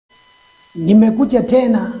Nimekuja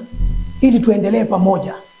tena ili tuendelee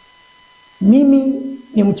pamoja. Mimi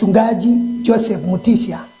ni mchungaji Joseph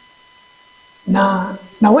Mutisya na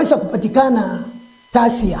naweza kupatikana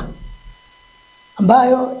Tasia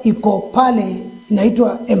ambayo iko pale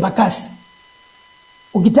inaitwa Embakasi.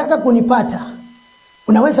 Ukitaka kunipata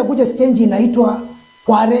unaweza kuja stage inaitwa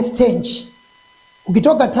Kware stage.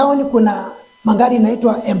 Ukitoka town kuna magari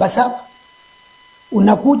inaitwa Embasap.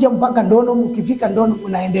 Unakuja mpaka Ndono, ukifika Ndono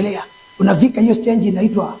unaendelea. Unafika hiyo stage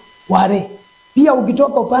inaitwa Kware. Pia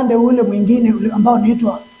ukitoka upande ule mwingine ule ambao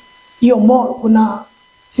unaitwa hiyo mall, kuna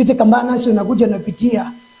City Cabanas, unakuja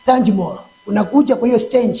unapitia Tanji Mall. Unakuja kwa hiyo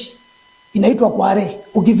stage inaitwa Kware.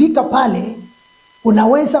 Ukifika pale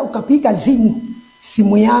unaweza ukapiga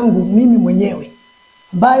simu yangu mimi mwenyewe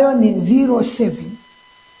ambayo ni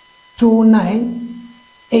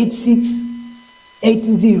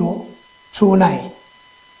 0729868029.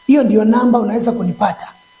 Hiyo ndio namba unaweza kunipata.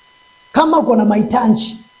 Kama uko na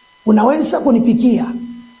mahitaji unaweza kunipigia.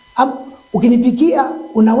 Ukinipigia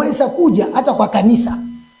unaweza kuja hata kwa kanisa.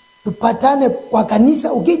 Tupatane kwa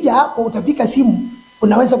kanisa. Ukija hapo utapika simu,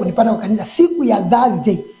 unaweza kunipata kwa kanisa. Siku ya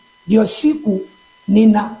Thursday ndio siku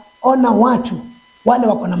ninaona watu wale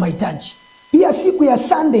wako na mahitaji. Pia siku ya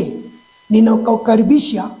Sunday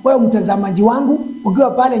ninakukaribisha wewe mtazamaji wangu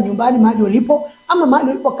ukiwa pale nyumbani mahali ulipo, ama mahali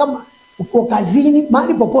ulipo, kama uko kazini,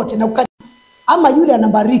 mahali popote, na ama yule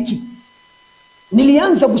anabariki.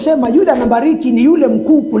 Nilianza kusema yule anabariki ni yule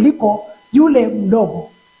mkuu kuliko yule mdogo,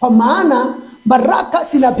 kwa maana baraka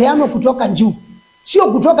zinapeanwa kutoka juu,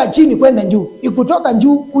 sio kutoka chini kwenda juu, ni kutoka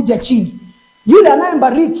juu kuja chini. Yule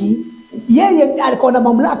anayebariki yeye alikuwa na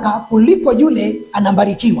mamlaka kuliko yule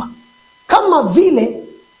anabarikiwa. Kama vile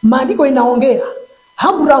maandiko inaongea,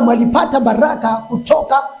 Abraham alipata baraka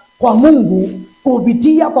kutoka kwa Mungu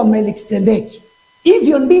kupitia kwa Melkisedeki.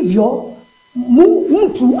 Hivyo ndivyo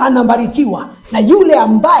mtu anabarikiwa na yule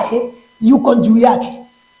ambaye yuko juu yake.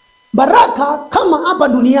 Baraka kama hapa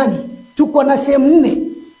duniani tuko na sehemu 4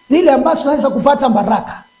 zile ambazo tunaweza kupata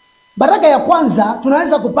baraka. Baraka ya kwanza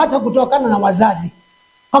tunaweza kupata kutokana na wazazi.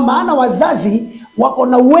 Kwa maana wazazi wako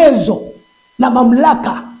na uwezo na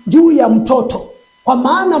mamlaka juu ya mtoto. Kwa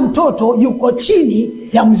maana mtoto yuko chini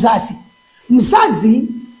ya mzazi. Mzazi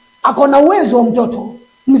ako na uwezo wa mtoto.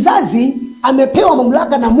 Mzazi amepewa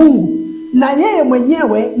mamlaka na Mungu, na yeye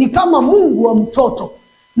mwenyewe ni kama Mungu wa mtoto.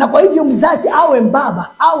 Na kwa hivyo mzazi awe baba,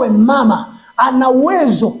 awe mama, ana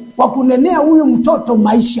uwezo wa kunenea huyu mtoto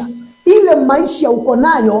maisha. Ile maisha uko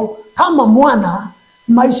nayo kama mwana,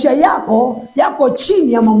 maisha yako yako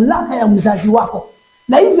chini ya mamlaka ya mzazi wako.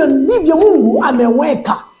 Na hivyo ndivyo Mungu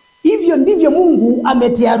ameweka. Hivyo ndivyo Mungu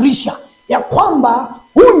ametayarisha ya kwamba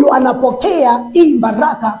huyu anapokea hii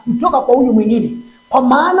baraka kutoka kwa huyu mwingine. Kwa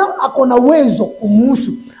maana ako na uwezo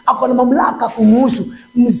kumuhusu, ako na mamlaka kumuhusu.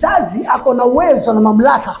 Mzazi ako na uwezo na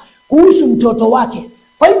mamlaka kuhusu mtoto wake.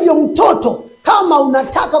 Kwa hivyo mtoto, kama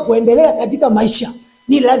unataka kuendelea katika maisha,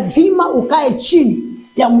 ni lazima ukae chini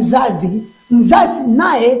ya mzazi. Mzazi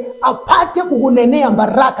naye apate kukunenea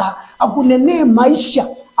baraka, akunenee maisha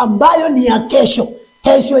ambayo ni ya kesho.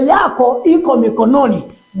 Kesho yako iko mikononi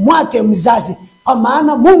mwake mzazi, kwa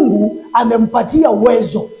maana Mungu amempatia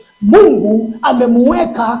uwezo. Mungu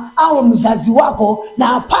amemuweka awe mzazi wako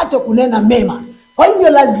na apate kunena mema. Kwa hivyo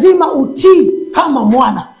lazima utii kama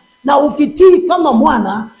mwana, na ukitii kama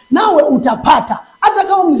mwana nawe utapata. Hata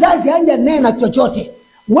kama mzazi hanja nena chochote,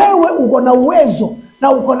 wewe uko na uwezo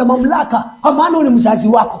na uko na mamlaka, kwa maana ni mzazi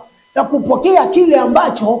wako, ya kupokea kile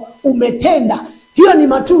ambacho umetenda. Hiyo ni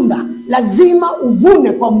matunda, lazima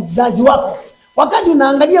uvune kwa mzazi wako. Wakati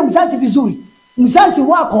unaangalia mzazi vizuri, mzazi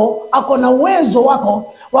wako ako na uwezo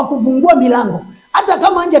wako wa kufungua milango. Hata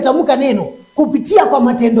kama hanja tamka neno, kupitia kwa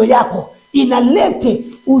matendo yako inalete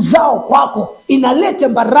uzao kwako, inalete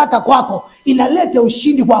baraka kwako, inalete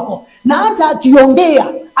ushindi kwako. Na hata akiongea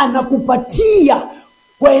anakupatia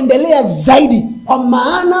kuendelea zaidi, kwa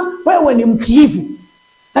maana wewe ni mtiifu.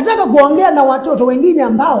 Nataka kuongea na watoto wengine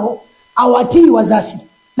ambao hawatii wazazi.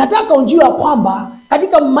 Nataka unjue kwamba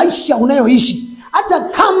katika maisha unayoishi, hata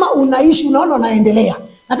kama unaishi unaona unaendelea,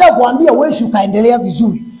 nataka kuambia wewe ukaendelea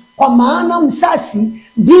vizuri, kwa maana mzazi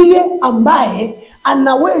ndiye ambaye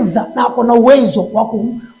anaweza na ako na uwezo wa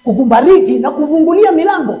kukubariki na kufungulia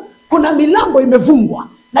milango. Kuna milango imefungwa,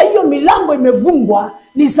 na hiyo milango imefungwa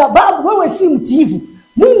ni sababu wewe si mtiifu.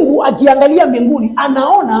 Mungu akiangalia mbinguni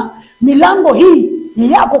anaona milango hii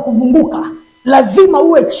yako kufunguka. Lazima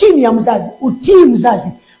uwe chini ya mzazi, utii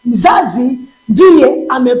mzazi. Mzazi ndiye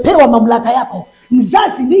amepewa mamlaka yako.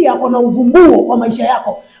 Mzazi ndiye ako na uvumbuo wa maisha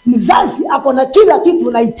yako. Mzazi ako na kila kitu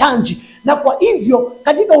unahitaji. Na kwa hivyo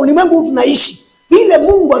katika ulimwengu huu tunaishi, ile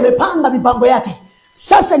Mungu amepanga mipango yake,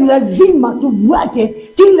 Sasa ni lazima tufuate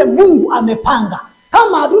kile Mungu amepanga.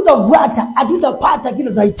 Kama hatutafuata, hatutapata kile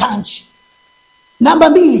tunahitaji. Namba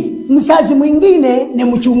 2, mzazi mwingine ni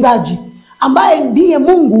mchungaji ambaye ndiye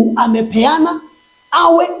Mungu amepeana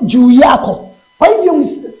awe juu yako. Kwa hivyo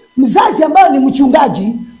mzazi ambaye ni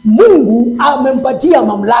mchungaji, Mungu amempatia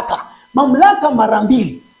mamlaka. Mamlaka mara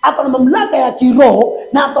 2. Ako na mamlaka ya kiroho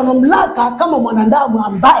na ako na mamlaka kama mwanadamu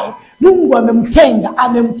ambaye Mungu amemtenga,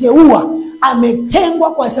 amemteua,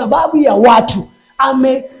 ametengwa kwa sababu ya watu,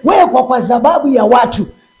 amewekwa kwa sababu ya watu,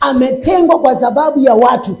 ametengwa kwa sababu ya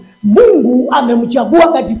watu. Mungu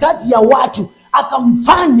amemchagua katikati ya watu,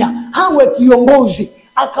 akamfanya awe kiongozi,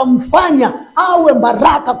 akamfanya awe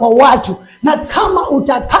baraka kwa watu. Na kama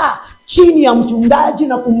utakaa chini ya mchungaji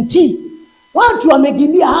na kumtii, watu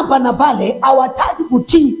wamekimbia hapa na pale, hawataki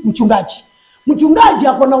kutii mchungaji. Mchungaji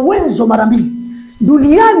ako na uwezo mara 2.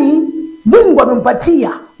 Duniani Mungu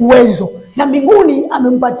amempatia uwezo, na mbinguni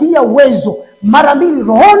amempatia uwezo mara 2,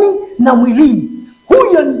 rohoni na mwilini.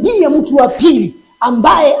 Huyo ndiye mtu wa pili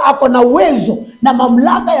ambaye ako na uwezo na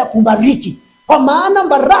mamlaka ya kubariki. Kwa maana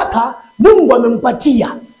baraka Mungu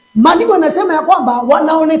amempatia. Maandiko yanasema ya kwamba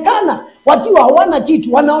wanaonekana wakiwa hawana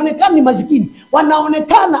kitu, wanaonekana ni masikini,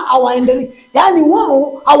 wanaonekana hawaendelei. Yaani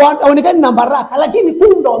wao hawaonekani na baraka, lakini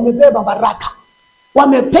kumbe wamebeba baraka.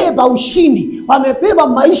 Wamebeba ushindi, wamebeba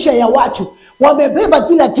maisha ya watu, wamebeba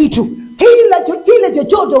kila kitu. Kile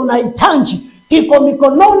chochote unahitaji kiko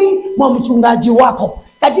mikononi mwa mchungaji wako.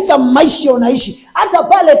 Katika maisha unaishi, hata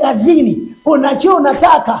pale kazini unacho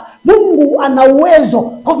unataka, Mungu ana uwezo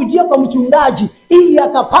kupitia kwa mchungaji ili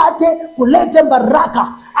akapate kuleta baraka.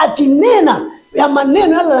 Akinena ya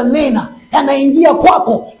maneno yananena, yanaingia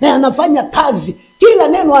kwako na yanafanya kazi. Kila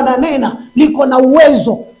neno ananena liko na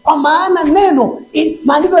uwezo, kwa maana neno,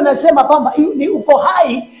 maandiko yanasema kwamba ni uko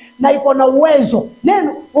hai na iko na uwezo.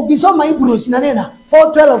 Neno ukisoma Hebrews inanena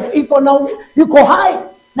 4:12 iko hai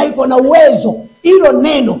na iko na uwezo. Hilo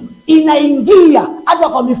neno inaingia hata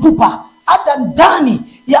kwa mifupa, hata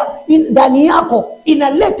ndani yako,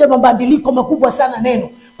 inaleta mabadiliko makubwa sana neno.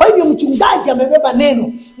 Kwa hivyo mchungaji amebeba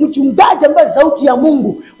neno. Mchungaji ambaye sauti ya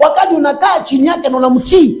Mungu, wakati unakaa chini yake na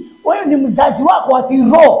unamtii, wewe ni mzazi wako wa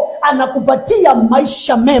kiroho, anakupatia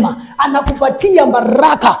maisha mema, anakupatia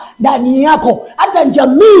baraka ndani yako. Hata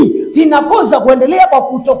jamii zinakosa kuendelea kwa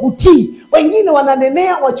kutokutii. Wengine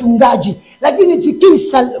wananenea wachungaji, lakini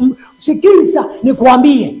sikiza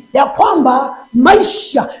nikuambie ya kwamba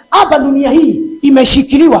maisha hapa dunia hii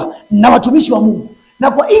imeshikiliwa na watumishi wa Mungu.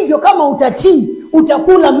 Na kwa hivyo kama utatii,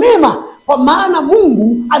 utakula mema, kwa maana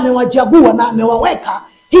Mungu amewachagua na amewaweka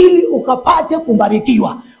ili ukapate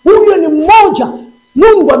kubarikiwa. Huyo ni mmoja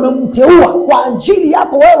Mungu amemteua kwa ajili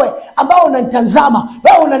yako wewe ambao unanitazama,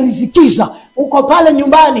 wewe unanisikiza, uko pale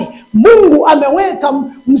nyumbani. Mungu ameweka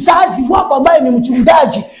mzazi wako ambaye ni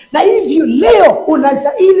mchungaji, na hivyo leo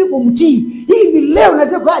unastahili kumtii. Hivi leo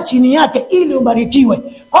unaweza kukaa chini yake ili ubarikiwe,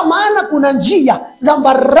 kwa maana kuna njia za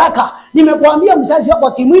baraka. Nimekuambia mzazi wako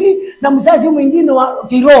wa kimwili na mzazi mwingine wa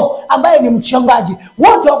kiroho ambaye ni mchungaji,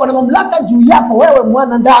 wote wako na mamlaka juu yako wewe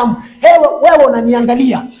mwanadamu. Wewe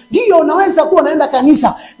unaniangalia, ndio unaweza kuwa unaenda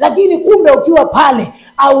kanisa, lakini kumbe ukiwa pale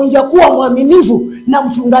haujakuwa mwaminifu na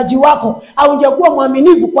mchungaji wako, haujakuwa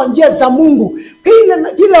mwaminifu kwa njia za Mungu.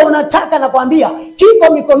 Kila unataka nakwambia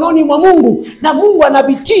kiko mikononi mwa Mungu, na Mungu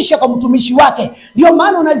anabitisha kwa mtumishi wake. Ndio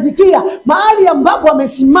maana unasikia mahali ambapo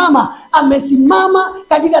amesimama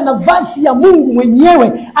katika nafasi ya Mungu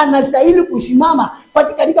mwenyewe. Anastahili kusimama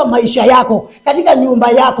katika maisha yako, katika nyumba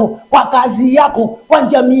yako, kwa kazi yako, kwa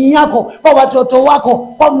jamii yako, kwa watoto wako,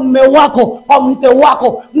 kwa mume wako, kwa mke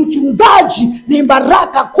wako. Mchungaji ni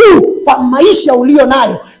baraka kuu kwa maisha ulio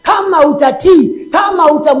nayo. Kama utatii,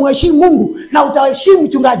 kama utamheshimu Mungu na utaheshimu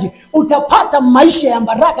mchungaji, utapata maisha ya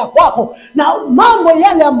baraka kwako, na mambo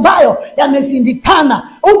yale ambayo yamesindikana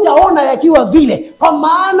utaona yakiwa vile, kwa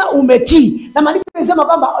maana umetii. Na maandiko yanasema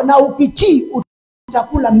kwamba na ukitii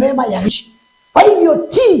utakula mema ya nchi. Kwa hivyo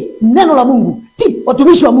tii neno la Mungu, tii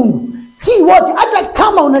watumishi wa Mungu, tii wote. Hata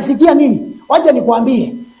kama unasikia nini, wacha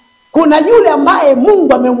nikwambie, kuna yule ambaye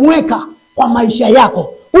Mungu amemweka kwa maisha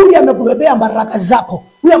yako. Huyu amekubebea baraka zako,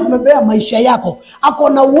 huyu amekubebea maisha yako, ako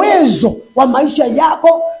na uwezo wa maisha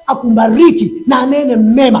yako, akubariki na anene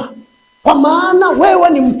mema, kwa maana wewe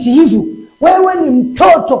ni mtiifu, wewe ni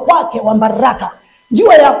mtoto kwake wa baraka.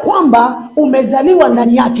 Jua ya kwamba umezaliwa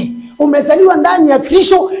ndani yake, umezaliwa ndani ya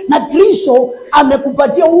Kristo, na Kristo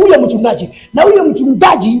amekupatia huyo mchungaji, na huyo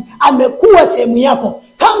mchungaji amekuwa sehemu yako.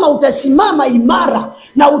 Kama utasimama imara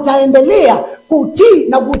na utaendelea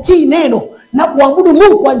kutii neno na kuabudu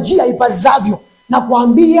Mungu kwa njia ipasavyo, na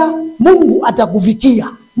kuambia Mungu atakufikia,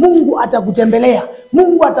 Mungu atakutembelea,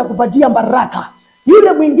 Mungu atakupatia baraka.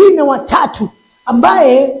 Yule mwingine wa tatu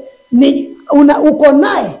ambaye ni uko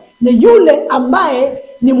naye ni yule ambaye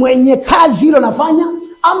ni mwenye kazi hilo nafanya,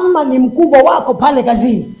 ama ni mkubwa wako pale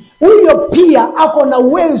kazini. Huyo pia ako na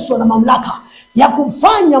uwezo na mamlaka ya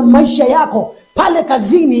kufanya maisha yako pale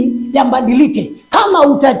kazini yabadilike, kama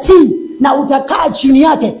utatii na utakaa chini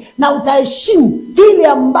yake na utaheshimu kile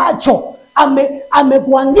ambacho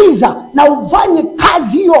amekuagiza, na ufanye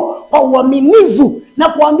kazi hiyo kwa uaminifu na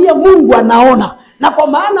kuambia Mungu anaona. Na kwa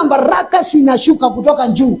maana baraka zinashuka kutoka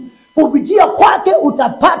juu, kupitia kwake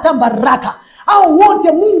utapata baraka. Au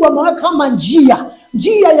wote Mungu ameweka kama njia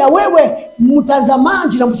ya wewe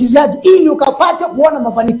mtazamaji na msikilizaji, ili ukapate kuona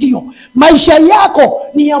mafanikio. Maisha yako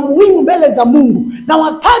ni ya muhimu mbele za Mungu, na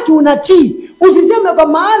wakati unatii, usiseme kwa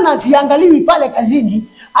maana siangaliwi pale kazini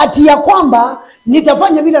ati ya kwamba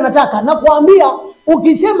nitafanya vile nataka. Na kuambia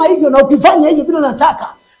ukisema hivyo na ukifanya hivyo vile nataka,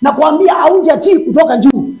 na kuambia haunjatii kutoka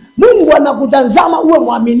juu, Mungu anakutazama uwe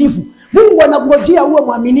mwaminifu. Mungu anakungojea uwe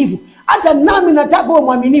mwaminifu. Hata nami nataka uwe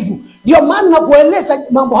mwaminifu. Ndio maana nakueleza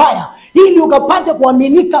mambo haya ili ukapate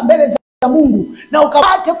kuaminika mbele za Mungu na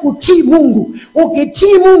ukapate kutii Mungu.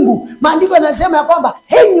 Ukitii Mungu, maandiko yanasema ya kwamba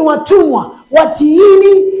henyi watumwa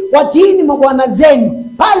watiini mabwana zenu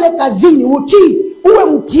pale kazini. Utii, uwe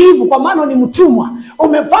mtiifu, kwa maana ni mtumwa.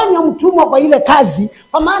 Umefanya mtumwa kwa ile kazi,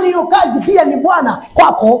 kwa maana hiyo kazi pia ni bwana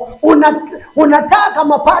kwako. Unataka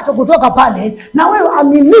mapato kutoka pale, na wewe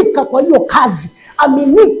aminika kwa hiyo kazi.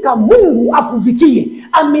 Aminika Mungu akufikie,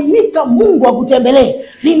 aminika Mungu akutembelee.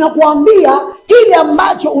 Ninakuambia kile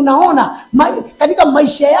ambacho unaona katika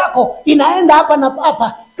maisha yako inaenda hapa na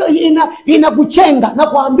hapa, inakuchenga, na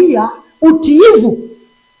kuambia utiifu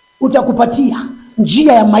utakupatia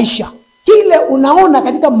njia ya maisha. Kile unaona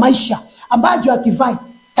katika maisha ambacho hakifai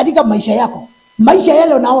katika maisha yako, maisha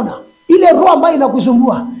yale unaona, ile roho ambayo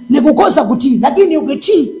inakusumbua ni kukosa kutii. Lakini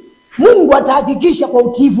ukitii, Mungu atahakikisha kwa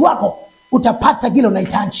utiifu wako utapata kile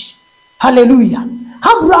unahitaji. Haleluya.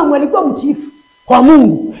 Abraham alikuwa mtiifu kwa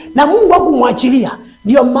Mungu, na Mungu hakumwachilia.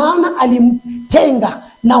 Ndio maana alimtenga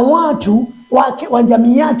na watu wake wa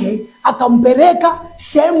jamii yake, akampeleka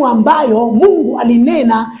sehemu ambayo Mungu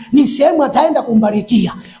alinena ni sehemu ataenda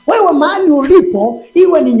kumbarikia. Wewe mahali ulipo,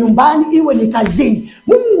 iwe ni nyumbani, iwe ni kazini,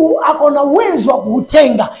 Mungu ako na uwezo wa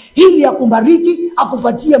kukutenga ili akubariki,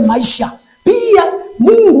 akupatie maisha. Pia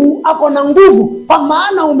Mungu ako na nguvu, kwa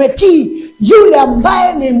maana umetii yule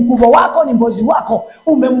ambaye ni mkubwa wako, ni mbozi wako,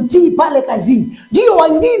 umemtii pale kazini. Ndio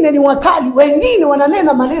wengine ni wakali, wengine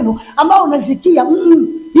wananena maneno ambao unasikia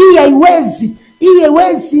hii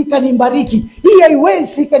haiwezi kanibariki, hii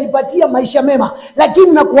haiwezi kanipatia maisha mema.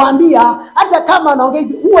 Lakini nakuambia, hata kama anaongea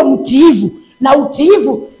hivi, uwe mtiifu, na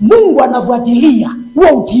utiifu Mungu anafuatilia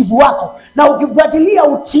huo utiifu wako. Na ukifuatilia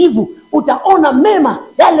utiifu, utaona mema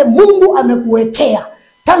yale Mungu amekuwekea.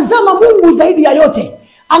 Tazama Mungu zaidi ya yote.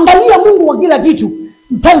 Angalia Mungu kwa kila kitu.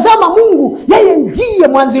 Tazama Mungu, yeye ndiye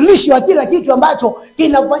mwanzilishi wa kila kitu ambacho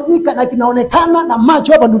kinafanyika na kinaonekana na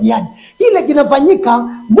macho hapa duniani. Kile kinafanyika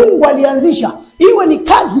Mungu alianzisha. Iwe ni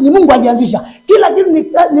kazi, ni Mungu alianzisha. Kila kitu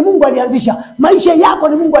ni Mungu alianzisha. Maisha yako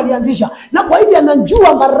ni Mungu alianzisha. Na kwa hivyo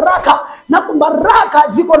anajua baraka, na baraka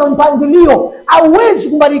ziko na mpangilio. Hauwezi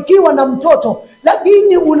kubarikiwa na mtoto,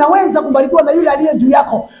 lakini unaweza kubarikiwa na yule aliye juu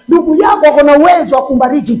yako. Ndugu yako ako na uwezo wa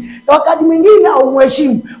kubariki. Wakati mwingine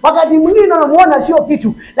haumheshimu, wakati mwingine unamuona sio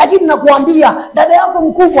kitu, lakini nakuambia dada yako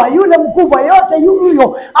mkubwa, yule mkubwa, yote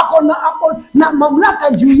huyo ako na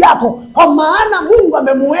mamlaka juu yako, kwa maana Mungu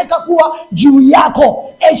amemuweka kuwa juu yako.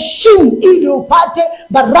 Heshimu ili upate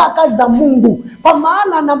baraka za Mungu, kwa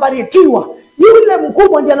maana anabarikiwa yule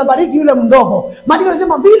mkubwa, ndiye anabariki yule mdogo. Maandiko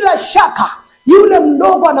yanasema bila shaka yule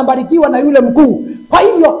mdogo anabarikiwa na yule mkuu. Kwa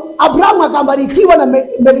hivyo Abrahamu akabarikiwa na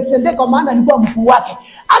Melkisedeki, kwa maana alikuwa mkuu wake.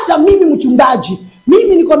 Hata mimi mchungaji,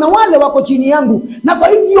 mimi niko na wale wako chini yangu, na kwa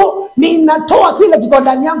hivyo ninatoa kile kiko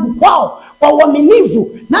ndani yangu kwao kwa uaminifu,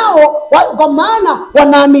 nao kwa maana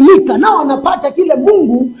wanaaminika, nao wanapata kile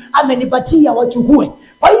Mungu amenipatia wachukue.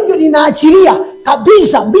 Kwa hivyo ninaachilia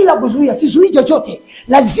kabisa bila kuzuia, sisui chochote,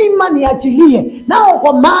 lazima niachilie nao,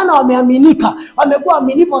 kwa maana wameaminika, wamekuwa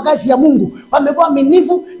waaminifu kwa kazi ya Mungu, wamekuwa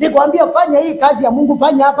waaminifu nikwambia fanya hii kazi ya Mungu,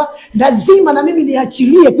 fanya hapa. Lazima na mimi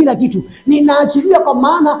niachilie kila kitu, ninaachilia kwa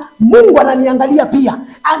maana Mungu ananiangalia pia.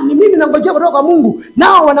 Mimi nangojea kutoka kwa Mungu,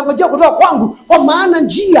 nao wanangojea kutoka kwangu, kwa maana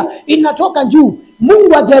njia inatoka juu.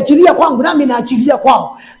 Mungu akiachilia kwangu, nami naachilia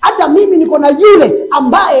kwao. Hata mimi niko na yule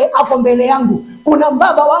ambaye ako mbele yangu. Kuna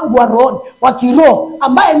baba wangu wa roho, wa kiroho,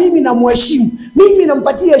 ambaye mimi namheshimu. Mimi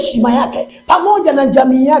nampatia heshima yake pamoja na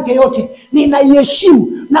jamii yake yote. Ninaiheshimu,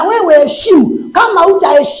 na wewe heshimu. Kama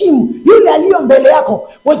utaheshimu yule aliyo mbele yako,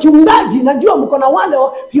 wachungaji, najua mko na wale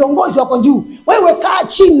viongozi wako juu, Wewe kaa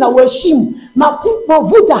chini na uheshimu.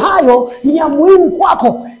 Mafuta hayo ni ya muhimu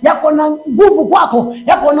kwako, yako na nguvu kwako,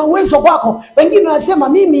 yako na uwezo kwako. Wengine wanasema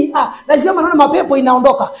mimi lazima naona mapepo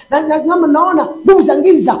inaondoka, na lazima naona nguvu za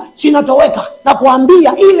giza zinatoweka. Na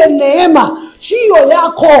kuambia ile neema sio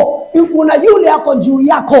yako, kuna yule yako juu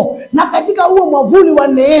yako, na katika huo mwavuli wa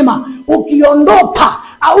neema ukiondoka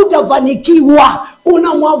hautafanikiwa.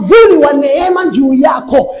 Una mwavuli wa neema juu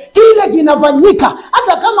yako, kile kinafanyika.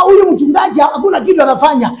 Hata kama huyu mchungaji hakuna kitu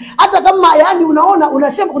anafanya, hata kama yani unaona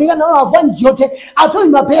unasema kulingana na hafanyi chochote, atoi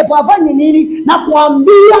mapepo, afanye nini, na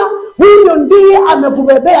kuambia huyo ndiye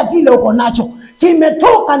amekubebea kile uko nacho,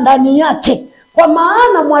 kimetoka ndani yake. Kwa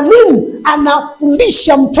maana mwalimu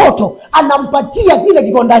anafundisha mtoto, anampatia kile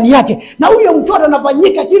kiko ndani yake, na huyo mtoto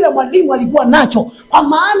anafanyika kile mwalimu alikuwa nacho, kwa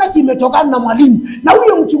maana kimetokana na mwalimu. Na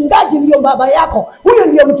huyo mchungaji ndiyo baba yako, huyo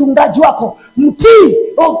ndiyo mchungaji wako. Mtii,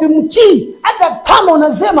 ukimtii, hata kama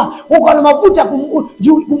unasema uko na mafuta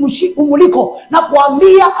kumuliko, na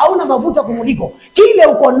kuambia hauna mafuta kumuliko, kile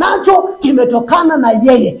uko nacho kimetokana na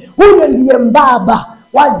yeye. Huyo ndiye baba.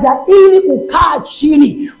 Wazahili kukaa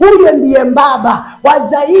chini, huyo ndiye baba.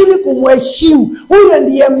 Wazahili kumheshimu, huyo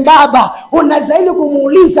ndiye baba. Unazahili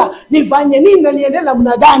kumuuliza nifanye nini na niendelee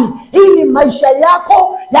namna gani, ili maisha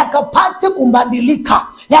yako yakapate kubadilika,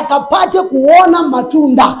 yakapate kuona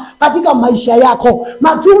matunda katika maisha yako.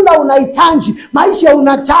 Matunda unahitaji, maisha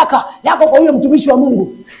unataka, yako kwa huyo mtumishi wa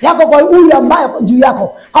Mungu, yako kwa huyu ambaye juu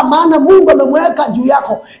yako, kwa maana Mungu amemweka juu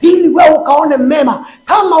yako ili wewe ukaone mema.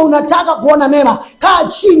 Kama unataka kuona mema, kaa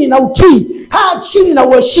chini na utii, kaa chini na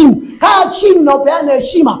uheshimu, kaa chini na upeane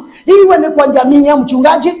heshima. Iwe ni kwa jamii ya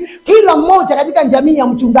mchungaji, kila mmoja katika jamii ya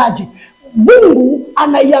mchungaji Mungu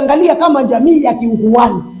anaiangalia kama jamii ya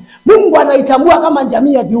kiukuhani. Mungu anaitambua kama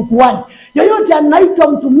jamii ya kiukuhani. Yoyote anaitwa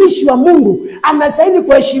mtumishi wa Mungu anastahili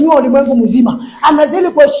kuheshimiwa ulimwengu mzima, anastahili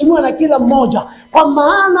kuheshimiwa na kila mmoja, kwa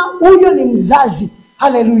maana huyo ni mzazi.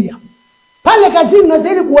 Haleluya. Pale kazini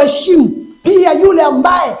unastahili kuheshimu pia yule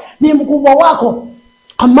ambaye ni mkubwa wako,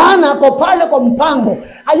 maana ako pale kwa mpango,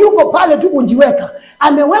 hayuko pale tu kujiweka.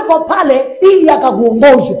 Amewekwa pale ili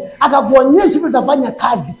akakuongoze, akakuonyesha utafanya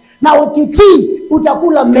kazi, na ukitii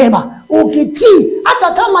utakula mema. Ukitii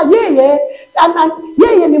hata kama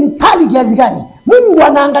yeye ni mkali kiasi gani, Mungu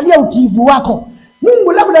anaangalia utiifu wako.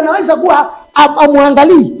 Mungu labda anaweza kuwa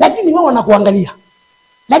amwangalii, lakini wewe unakuangalia.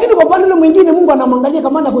 Lakini kwa upande mwingine Mungu anamwangalia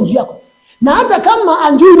kama ana juu yako. Na hata kama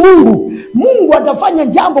anjui Mungu atafanya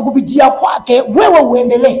jambo kupitia kwake wewe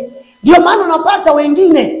uendelee. Ndio maana unapata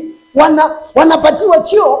wengine wanapatiwa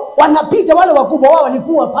cheo, wanapita wale wakubwa wao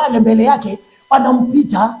walikuwa pale mbele yake,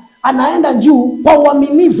 wanampita, anaenda juu kwa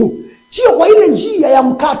uaminifu, sio kwa ile njia ya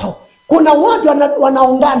mkato. Kuna watu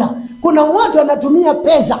wanaongana, kuna watu wanatumia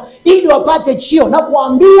pesa ili wapate cheo, na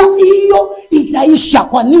kuambia hiyo itaisha.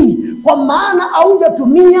 Kwa nini? Kwa maana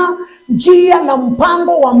haujatumia njia na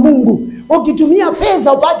mpango wa Mungu. Ukitumia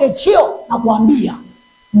pesa upate cheo, na kuambia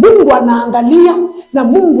Mungu anaangalia, na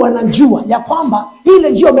Mungu anajua ya kwamba ile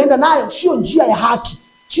njia umeenda nayo sio njia ya haki,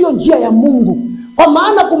 sio njia ya Mungu. Kwa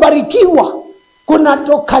maana kubarikiwa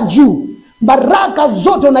kunatoka juu. Baraka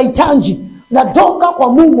zote unahitaji zatoka kwa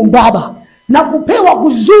Mungu Baba, na kupewa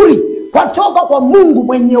kuzuri kwatoka kwa Mungu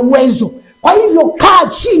mwenye uwezo. Kwa hivyo kaa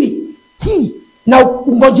chini, tii na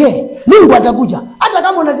ungojee. Mungu atakuja. Hata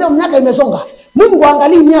kama unasema miaka imesonga, Mungu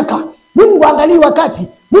angalii miaka, Mungu angalii wakati.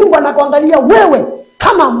 Mungu anakuangalia wewe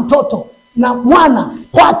kama mtoto na mwana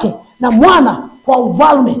kwake, na mwana kwa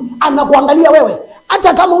ufalme. Anakuangalia wewe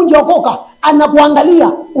hata kama unjaokoka,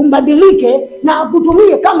 anakuangalia umbadilike na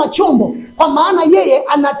akutumie kama chombo, kwa maana yeye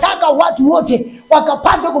anataka watu wote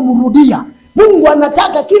wakapate kumrudia. Mungu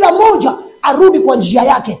anataka kila mmoja arudi kwa njia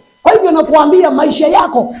yake. Kwa hivyo nakuambia maisha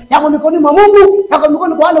yako yako mikononi mwa Mungu, yako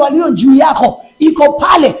mikononi kwa wale walio juu yako. Iko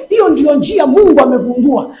pale, hiyo ndio njia Mungu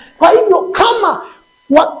amefungua. Kwa hivyo kama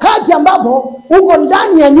wakati ambapo uko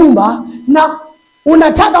ndani ya nyumba na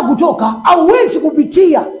unataka kutoka, hauwezi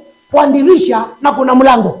kupitia kwa dirisha na kuna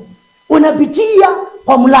mlango, unapitia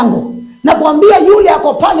kwa mlango. Na kuambia yule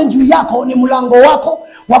yako pale juu yako ni mlango wako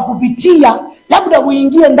wa kupitia, labda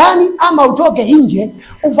uingie ndani ama utoke nje,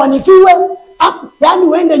 ufanikiwe, yani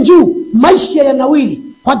uende juu, maisha yanawili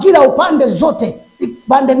kwa kila upande zote,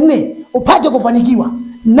 pande nne, upate kufanikiwa.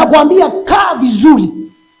 Na kuambia kaa vizuri,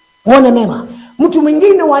 uone mema. Mtu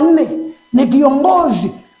mwingine wa nne ni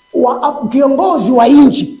kiongozi wa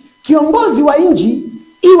inchi. Kiongozi wa inchi,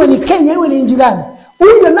 iwe ni Kenya, iwe ni nchi gani,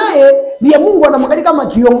 huyo naye ndiye Mungu anamwangalia kama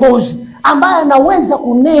kiongozi ambaye anaweza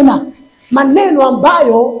kunena maneno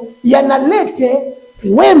ambayo yanalete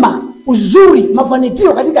wema, uzuri,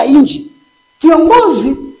 mafanikio katika inchi.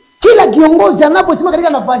 Kiongozi, kila kiongozi anaposimama katika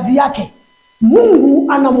nafasi yake,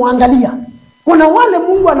 Mungu anamwangalia. Kuna wale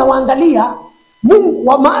Mungu anawaangalia, Mungu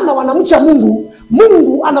wa maana wanamcha Mungu,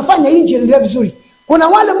 Mungu anafanya inji endelee vizuri. Kuna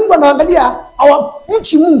wale Mungu anaangalia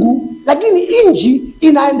hawamchi Mungu, lakini inji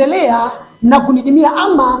inaendelea na kunidimia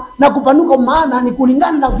ama na kupanuka, maana ni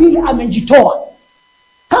kulingana na vile amejitoa.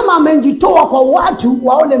 Kama amejitoa kwa watu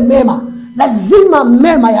waone mema, lazima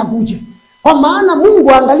mema yakuje. Kwa maana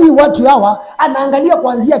Mungu angalii watu hawa, anaangalia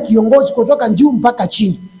kuanzia kiongozi kutoka juu mpaka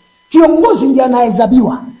chini. Kiongozi ndiye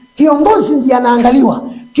anahesabiwa, kiongozi ndiye anaangaliwa,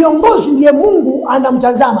 kiongozi ndiye Mungu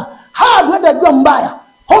anamtazama. Hadi hata akiwa mbaya,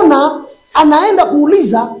 hona anaenda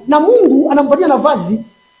kuuliza na Mungu anampatia nafasi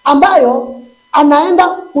ambayo anaenda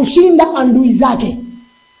kushinda adui zake.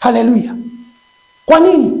 Haleluya. Kwa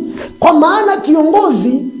nini? Kwa maana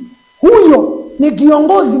kiongozi huyo ni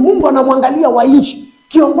kiongozi Mungu anamwangalia wa nchi,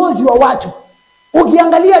 kiongozi wa watu.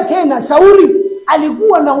 Ukiangalia tena Sauli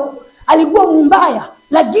alikuwa mbaya,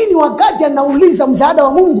 lakini wakati anauliza msaada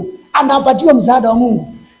wa Mungu, anapatiwa msaada wa Mungu.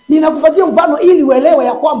 Ninakupatia mfano ili uelewe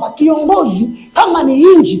ya kwamba kiongozi kama ni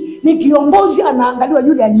inji, ni kiongozi anaangaliwa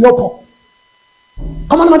yule aliyopo.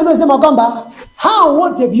 Kama maandiko yanasema kwamba hao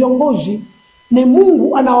wote viongozi ni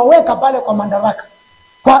Mungu anawaweka pale kwa madaraka.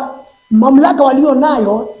 Kwa mamlaka walio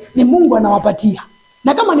nayo ni Mungu anawapatia.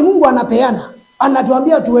 Na kama ni Mungu anapeana,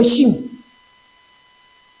 anatuambia tuheshimu.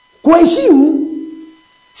 Kuheshimu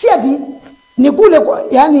si ati ni kule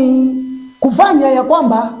yani kufanya ya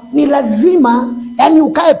kwamba ni lazima yani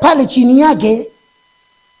ukae pale chini yake,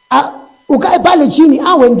 ukae pale chini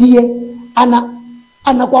awe ndiye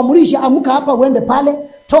anakuamurisha amka hapa uende pale,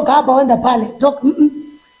 toka hapa uende pale, toka.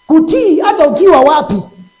 Kutii hata ukiwa wapi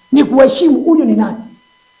ni kuheshimu. Huyo ni nani?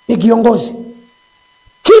 Ni kiongozi.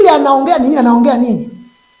 Kile anaongea nini.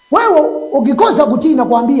 Wewe ukikosa kutii na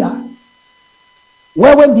kuambia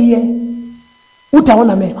wewe ndiye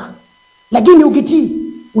utaona mema, lakini ukitii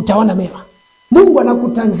utaona mema. Mungu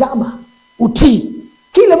anakutazama utii.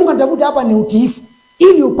 Kile Mungu anatafuta hapa ni utiifu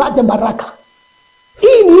ili upate baraka.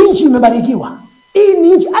 Hii ni nchi imebarikiwa. Hii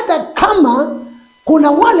ni nchi, hata kama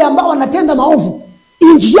kuna wale ambao wanatenda maovu,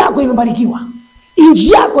 nchi yako imebarikiwa.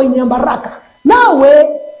 Nchi yako ina baraka. Nawe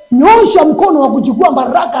nyosha mkono wa kuchukua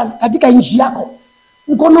baraka katika nchi yako.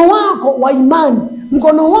 Mkono wako wa imani,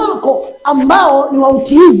 mkono wako ambao ni wa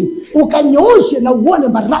utiifu, ukanyooshe na uone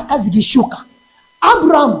baraka zikishuka.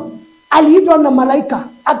 Abraham aliitwa na malaika,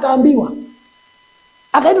 akaambiwa.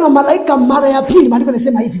 Akaitwa na malaika mara ya pili, maandiko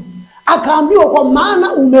yanasema hivyo. Akaambiwa kwa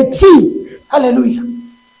maana umetii. Haleluya.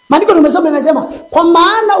 Maandiko yanasema kwa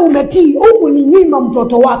maana umetii, huku ni nyima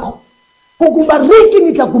mtoto wako. Kukubariki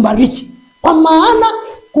nitakubariki. Kwa maana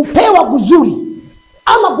kupewa kuzuri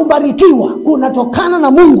ama kubarikiwa kunatokana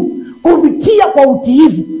na Mungu kupitia kwa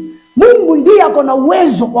utiifu. Mungu ndiye ako na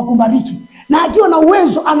uwezo wa kubariki, na akiwa na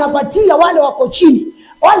uwezo anapatia wale wako chini,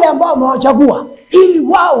 wale ambao amewachagua ili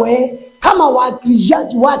wawe kama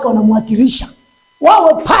wakilishaji wake, wanamwakilisha,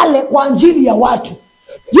 wawe pale kwa ajili ya watu.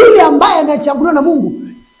 Yule ambaye anachaguliwa na Mungu,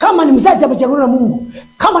 kama ni mzazi amechaguliwa na Mungu,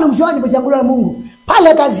 kama ni mchungaji amechaguliwa na Mungu,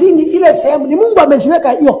 pale kazini ile sehemu ni Mungu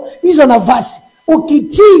ameziweka hizo nafasi.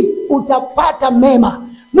 Ukitii utapata mema.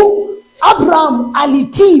 Abraham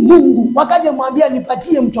alitii Mungu wakati amwambia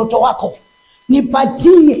nipatie mtoto wako,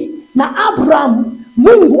 nipatie. Na Abraham,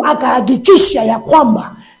 Mungu akahakikisha ya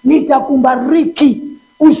kwamba nitakubariki.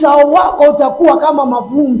 Uzao wako utakuwa kama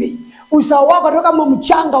mavumbi, uzao wako utakuwa kama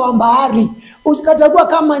mchanga wa bahari, utakuwa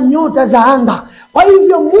kama nyota za anga. Kwa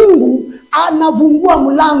hivyo Mungu anavumbua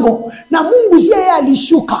mlango, na Mungu si yeye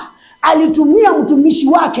alishuka, alitumia mtumishi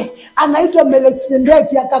wake anaitwa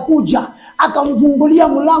Melkisedeki, akakuja akamvumbulia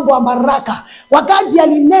mlango wa baraka. Wakati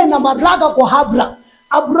alinena baraka kwa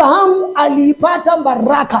Abrahamu aliipata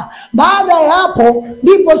baraka. Baada ya hapo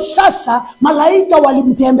ndipo sasa malaika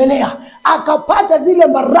walimtembelea, akapata zile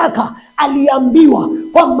baraka aliambiwa,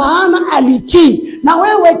 kwa maana alitii. Na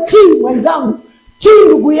wewe tii mwenzangu, tii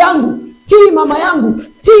ndugu yangu, tii mama yangu,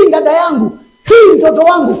 tii dada yangu, tii mtoto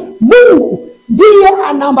wangu. Mungu ndiye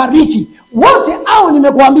anabariki wote. Au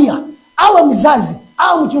nimekuambia, awe mzazi,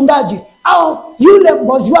 au mchungaji, au yule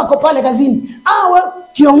mbozi wako pale kazini, awe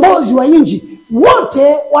kiongozi wa nchi,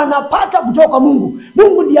 wote wanapata kutoka kwa Mungu.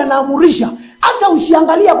 Mungu ndiye anaamurisha. Hata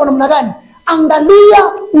usiangalia kwa namna gani,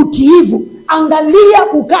 angalia utiifu, angalia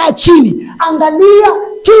kukaa chini, angalia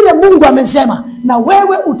kile Mungu amesema, na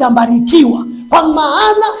wewe utabarikiwa. Kwa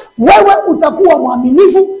maana wewe utakuwa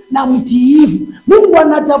mwaminifu na mtiifu. Mungu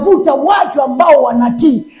anatafuta watu ambao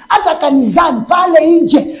wanatii. Hata kanisani pale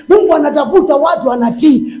nje, Mungu anatafuta watu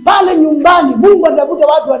wanatii. Pale nyumbani, Mungu anatafuta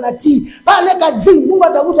watu wanatii. Pale kazini, Mungu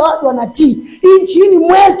anatafuta watu wanatii. Nchini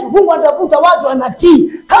mwetu, Mungu anatafuta watu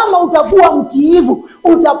wanatii. Kama utakuwa mtiifu,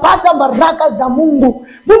 utapata baraka za Mungu.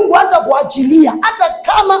 Mungu hata kuachilia, hata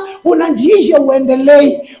kama unajiisha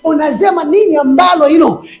uendelee, unasema nini ambalo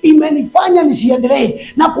hilo imenifanya nisiendelee,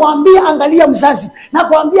 na kuambia angalia mzazi, na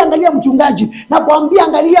kuambia angalia mchungaji, na kuambia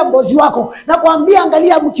angalia mbozi wako, na kuambia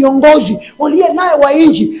angalia kiongozi uliye naye wa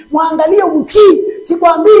inji, muangalie umtii.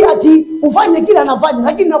 Sikwambii ati ufanye kila anafanya,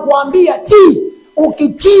 lakini nakuambia tii.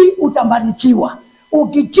 Ukitii utabarikiwa,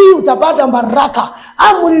 ukitii utapata baraka.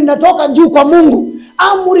 Amri inatoka juu kwa Mungu,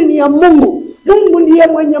 amri ni ya Mungu. Mungu ndiye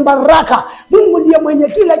mwenye baraka, Mungu ndiye mwenye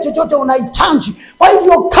kila chochote unahitaji. Kwa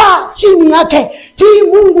hivyo kaa chini yake, tii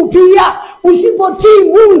Mungu pia. Usipotii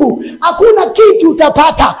Mungu hakuna kitu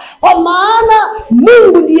utapata, kwa maana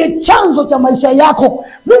Mungu ndiye chanzo cha maisha yako.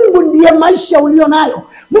 Mungu ndiye maisha ulio nayo.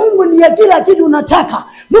 Mungu ndiye kila kitu unataka.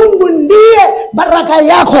 Mungu ndiye baraka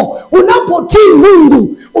yako. Unapotii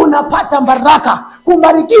Mungu unapata baraka.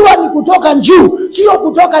 Kubarikiwa ni kutoka juu, sio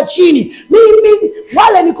kutoka chini. Mimi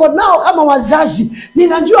wale niko nao kama wazazi,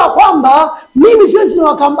 ninajua kwamba mimi siwezi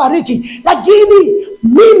wakambariki, lakini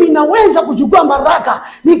mimi naweza kuchukua baraka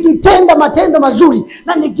nikitenda matendo mazuri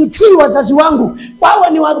na nikitii wazazi wangu. Wawe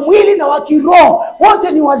ni wa mwili na wa kiroho,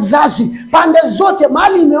 wote ni wazazi pande zote.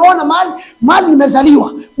 Mahali nimeona, mahali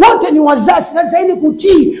nimezaliwa, wote ni wazazi. Na zaidi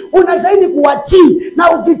kutii, unazaidi kuwatii,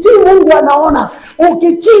 na ukitii Mungu anaona,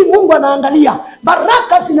 ukitii Mungu anaangalia.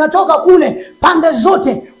 Baraka zinatoka kule pande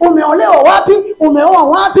zote. Umeolewa wapi, umeoa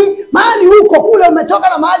wapi, mahali huko kule umetoka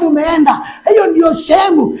na mahali umeenda, hiyo ndio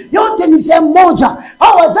sehemu, yote ni sehemu moja.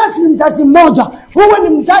 Hao wazazi ni mzazi mmoja. Wewe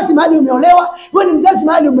ni mzazi mahali umeolewa, wewe ni mzazi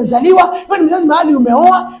mahali umezaliwa, wewe ni mzazi mahali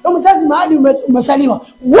umeoa, wewe ni mzazi mahali umezaliwa.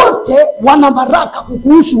 Wote wana baraka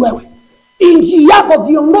kukuhusu wewe. Inji yako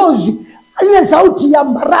kiongozi, ile sauti ya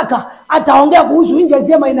baraka ataongea kuhusu inji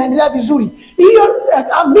njema inaendelea vizuri. Hiyo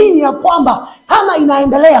amini ya kwamba kama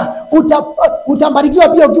inaendelea utabarikiwa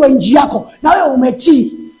pia ukiwa inji yako na wewe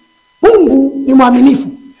umetii. Mungu ni mwaminifu.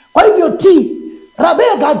 Kwa hivyo tii.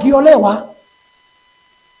 Rebeka akiolewa,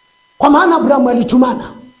 kwa maana Abrahamu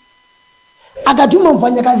alitumana, akatuma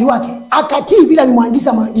mfanyakazi wake, akatii vile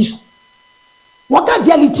alimwangiza maagizo.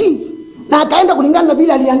 Wakati alitii na akaenda kulingana na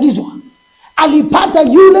vile aliangizwa, alipata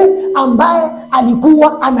yule ambaye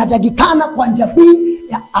alikuwa anatakikana kwa jamii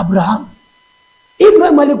ya Abrahamu.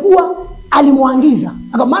 Ibrahim alikuwa alimwangiza,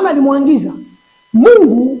 kwa maana alimwangiza,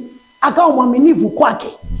 Mungu akawa mwaminifu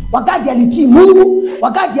kwake. Wakati alitii Mungu,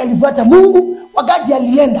 wakati alifuata Mungu, wakati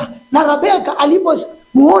alienda. Na Rebeka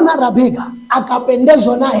alipomuona Rebeka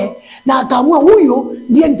akapendezwa naye, na akaamua huyo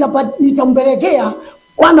ndiye nitampelekea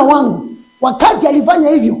bwana wangu. Wakati alifanya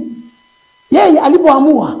hivyo, yeye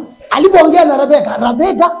alipoongea na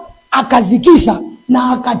Rebeka akazikisha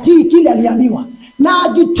na akatii kile aliambiwa. Na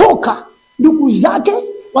akitoka, ndugu zake,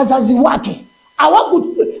 wazazi wake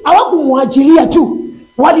hawakumwachilia tu,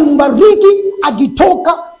 walimbariki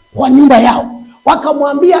akitoka kwa nyumba yao.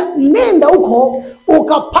 Wakamwambia, nenda huko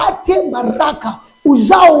ukapate baraka,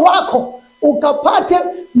 uzao wako ukapate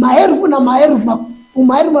maelfu na maelfu,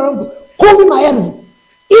 kumi maelfu,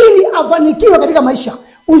 ili afanikiwe katika maisha.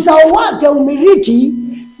 Uzao wake umiliki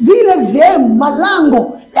zile sehemu,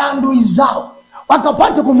 malango ya adui zao,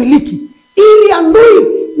 wakapate kumiliki. Ili adui,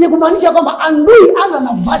 ni kumaanisha kwamba adui ana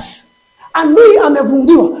nafasi, adui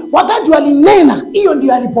amefungiwa. Wakati walinena, hiyo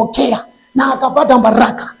ndio alipokea na akapata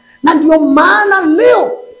baraka. Na ndio maana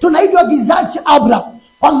leo tunaitwa kizazi cha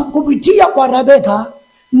Abraham, kupitia kwa Rebeka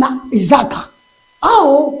na Isaka.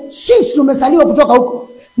 Au sisi tumezaliwa kutoka huko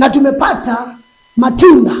na tumepata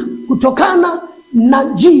matunda kutokana na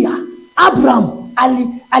njia Abraham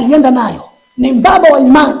alienda nayo. Ni baba wa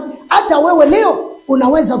imani. Hata wewe leo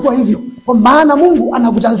unaweza kuwa hivyo, kwa maana Mungu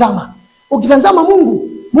anakutazama. Ukitazama Mungu,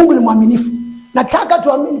 Mungu ni mwaminifu. Nataka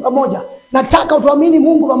tuamini pamoja, nataka tuamini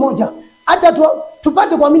Mungu pamoja. Hata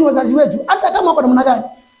tupate kuamini wazazi wetu, hata kama kwa namna gani.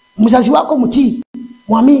 Mzazi wako mtii,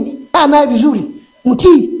 muamini, kaa naye vizuri,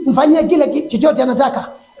 mtii, mfanyie kile chochote anataka.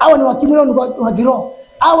 Awe ni wa kimwili ni wa kiroho,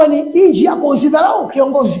 awe ni inji yako. Usidharau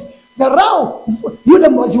kiongozi, dharau yule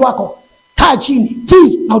mwazi wako. Kaa chini,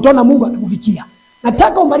 tii, na utaona Mungu akikufikia.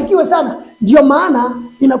 Nataka umbarikiwe sana. Ndio maana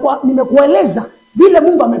nimekueleza vile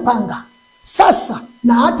Mungu amepanga sasa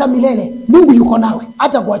na hata milele. Mungu yuko nawe,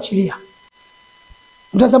 hata kuachilia.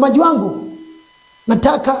 Mtazamaji wangu,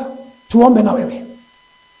 nataka tuombe na wewe.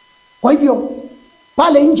 Kwa hivyo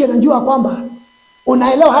pale nje najua kwamba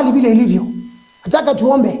unaelewa hali vile ilivyo. Nataka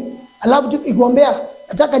tuombe, alafu tukikuombea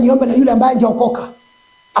nataka niombe na yule ambaye hajaokoka,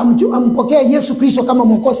 ampokee Yesu Kristo kama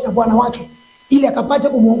Mwokozi na Bwana wake, ili akapate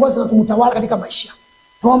kumuongoza na kumtawala katika maisha.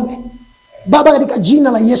 Tuombe. Baba, katika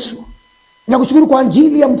jina la Yesu, ninakushukuru kwa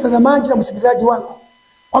ajili ya mtazamaji na msikilizaji wangu,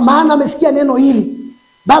 kwa maana amesikia neno hili.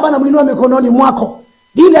 Baba, namuinua mikononi mwako.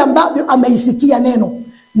 vile ambavyo ameisikia neno,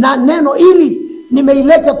 na neno ili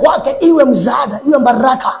nimeilete kwake iwe msaada, iwe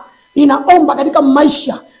baraka. Ninaomba katika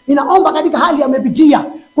maisha, ninaomba katika hali amepitia.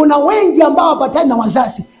 Kuna wengi ambao hawapatani na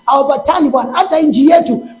wazazi, hawapatani Bwana, hata nchi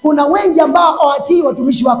yetu. Kuna wengi ambao hawatii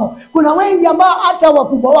watumishi wako. Kuna wengi ambao hata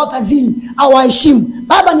wakubwa wao kazini hawaheshimu.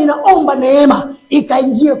 Baba, ninaomba neema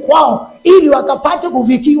ikaingie kwao ili wakapate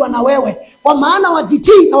kufikiwa na wewe, kwa maana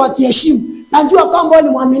wakitii na wakiheshimu, najua kwamba wewe ni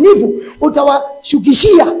mwaminifu,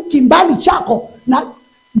 utawashukishia kimbali chako na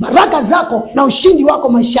baraka zako na ushindi wako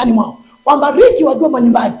maishani mwao. Wambariki wakiwa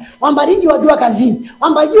manyumbani, wambariki wakiwa kazini,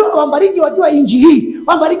 wambariki wakiwa nchi hii,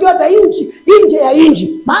 wambariki hata nje ya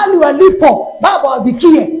nchi, mahali walipo Baba,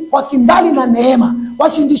 wafikie kwa kimbali na neema,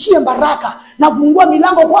 washindishie baraka na fungua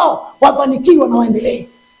milango kwao, wafanikiwe na waendelee.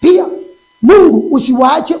 Pia Mungu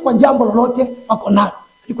usiwaache kwa jambo lolote wako nalo.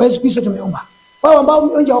 Kwa Yesu Kristo tumeomba. Wewe ambao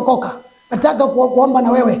unje okoka, nataka kuomba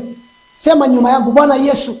na wewe. Sema nyuma yangu: Bwana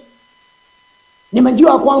Yesu,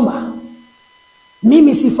 nimejua kwamba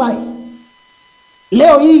mimi sifai.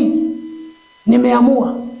 Leo hii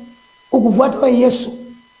nimeamua kukufuata wewe Yesu.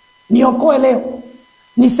 Niokoe leo,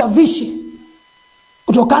 nisafishe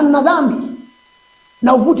kutokana na dhambi,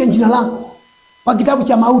 na uvute jina langu kwa kitabu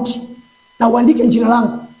cha mauti, na uandike jina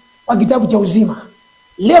langu kwa kitabu cha uzima.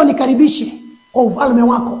 Leo nikaribishe kwa ufalme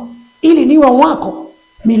wako, ili niwe wako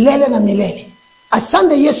milele na milele.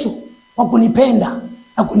 Asante Yesu kwa kunipenda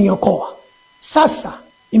na kuniokoa. Sasa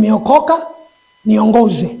nimeokoka,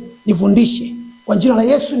 niongoze, nifundishe. Kwa jina la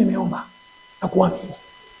Yesu nimeomba na kuamini.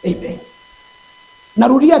 Amen.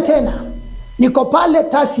 Narudia tena, niko pale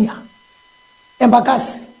Tasia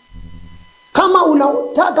Embakasi. Kama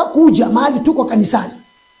unataka kuja mahali tuko kanisani,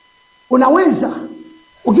 unaweza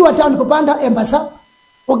ukiwa town kupanda Embasa,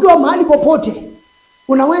 ukiwa mahali popote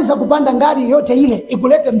unaweza kupanda ngari yote ile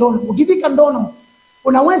ikulete Ndono. Ukifika Ndono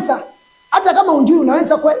unaweza, hata kama unjui,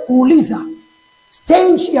 unaweza kuuliza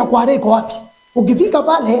stage ya Kware iko wapi. Ukifika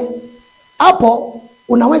pale hapo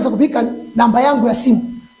unaweza kupika namba yangu ya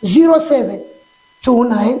simu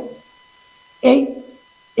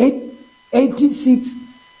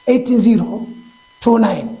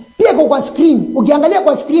 072988868029. Pia kwa screen, ukiangalia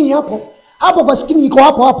kwa screen hapo kwa screen iko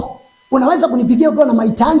hapo. Unaweza kunipigia ukiwa na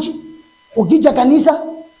mahitaji. Ukija kanisa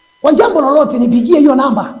kwa jambo lolote, nipigie hiyo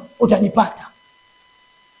namba, utanipata.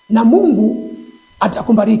 Na Mungu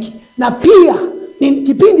atakubariki. Na pia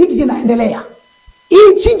kipindi hiki kinaendelea.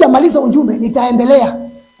 Hii sijamaliza ujumbe, nitaendelea.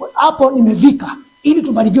 Hapo nimevika ili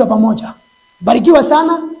tubarikiwe pamoja. Barikiwa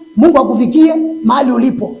sana. Mungu akufikie mahali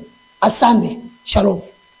ulipo. Asante. Shalom.